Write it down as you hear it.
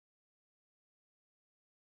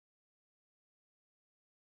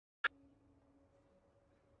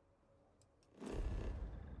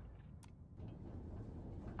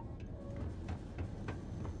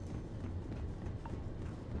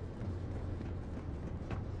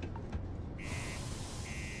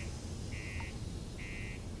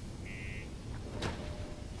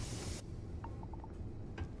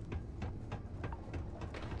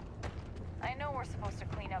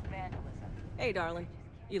Hey, darling.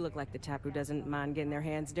 You look like the type who doesn't mind getting their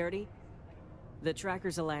hands dirty. The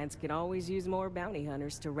Trackers Alliance can always use more bounty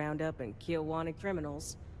hunters to round up and kill wanted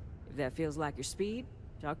criminals. If that feels like your speed,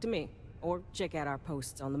 talk to me, or check out our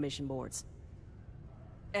posts on the mission boards.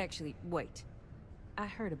 Actually, wait. I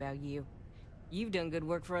heard about you. You've done good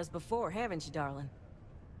work for us before, haven't you, darling?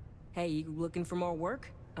 Hey, you looking for more work?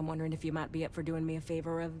 I'm wondering if you might be up for doing me a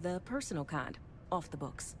favor of the personal kind, off the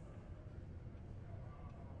books.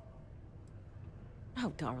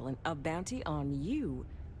 Oh, darling, a bounty on you.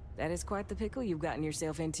 That is quite the pickle you've gotten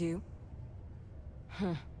yourself into.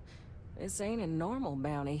 This ain't a normal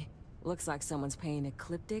bounty. Looks like someone's paying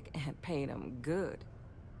Ecliptic and paying them good.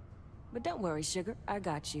 But don't worry, sugar, I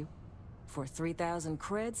got you. For 3,000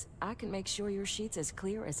 creds, I can make sure your sheet's as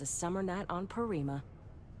clear as a summer night on Parima.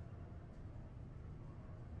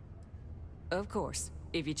 Of course.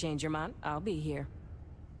 If you change your mind, I'll be here.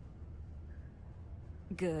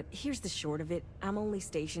 Good. Here's the short of it. I'm only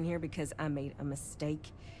stationed here because I made a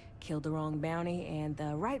mistake. Killed the wrong bounty, and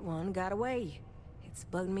the right one got away. It's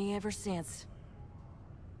bugged me ever since.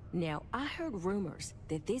 Now, I heard rumors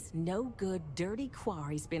that this no-good, dirty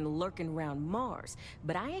quarry's been lurking around Mars,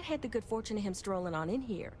 but I ain't had the good fortune of him strolling on in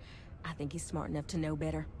here. I think he's smart enough to know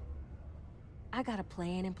better. I got a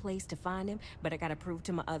plan in place to find him, but I gotta prove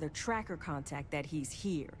to my other tracker contact that he's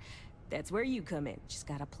here. That's where you come in. Just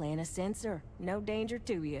gotta plant a sensor. No danger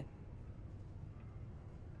to you.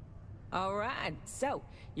 Alright, so,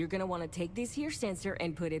 you're gonna want to take this here sensor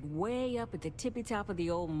and put it way up at the tippy top of the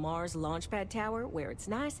old Mars launchpad tower, where it's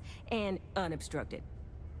nice and unobstructed.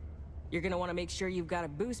 You're gonna want to make sure you've got a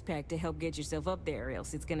boost pack to help get yourself up there, or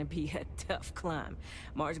else it's gonna be a tough climb.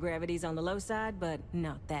 Mars gravity's on the low side, but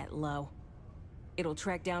not that low. It'll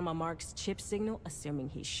track down my Mark's chip signal, assuming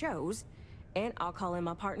he shows, and I'll call in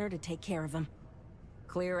my partner to take care of him.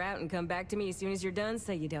 Clear out and come back to me as soon as you're done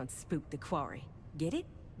so you don't spook the quarry. Get it?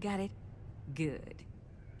 Got it? Good.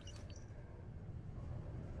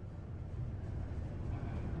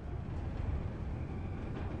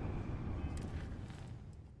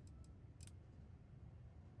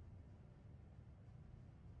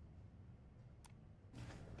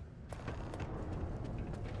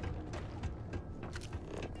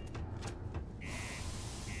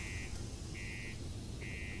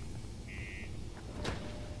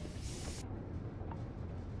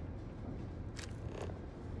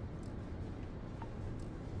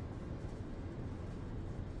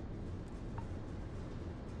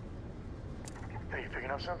 Hey, you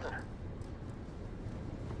picking up something?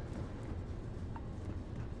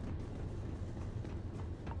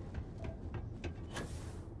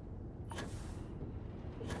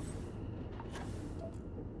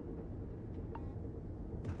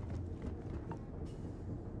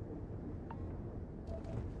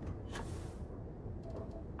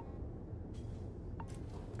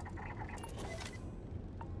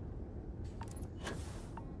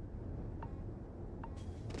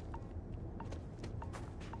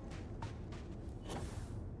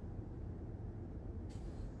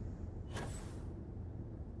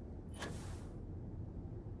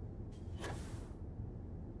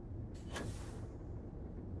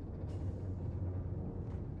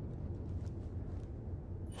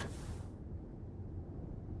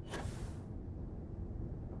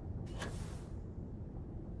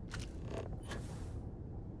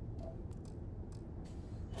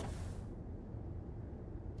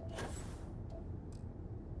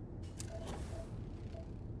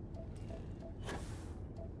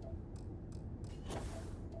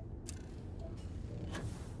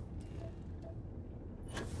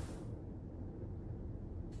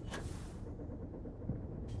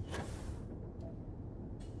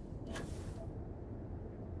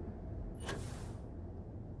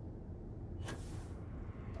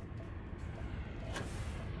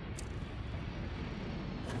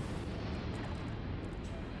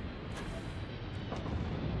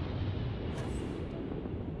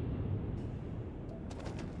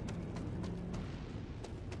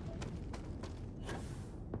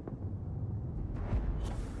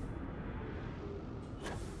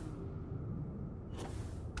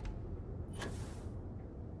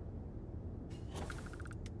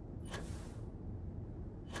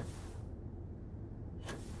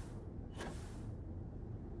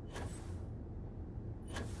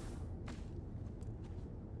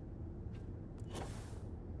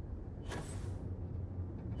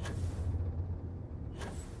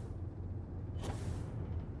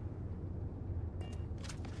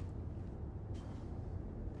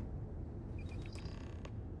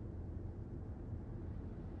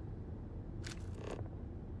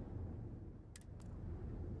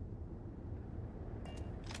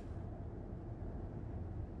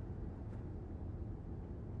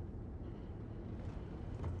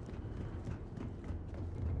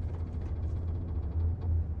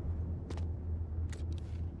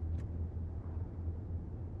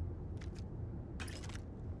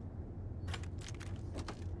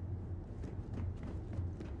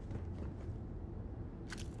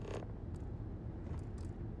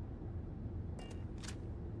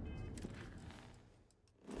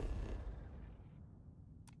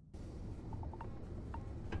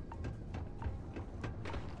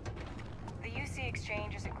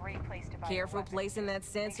 exchange is a great place to buy Careful weapons. placing that Make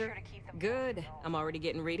sensor. sure to keep them Good. close. I'm already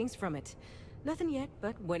getting readings from it. Nothing yet,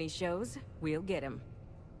 but when he shows, we'll get him.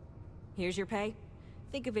 Here's your pay.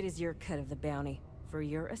 Think of it as your cut of the bounty for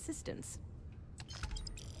your assistance.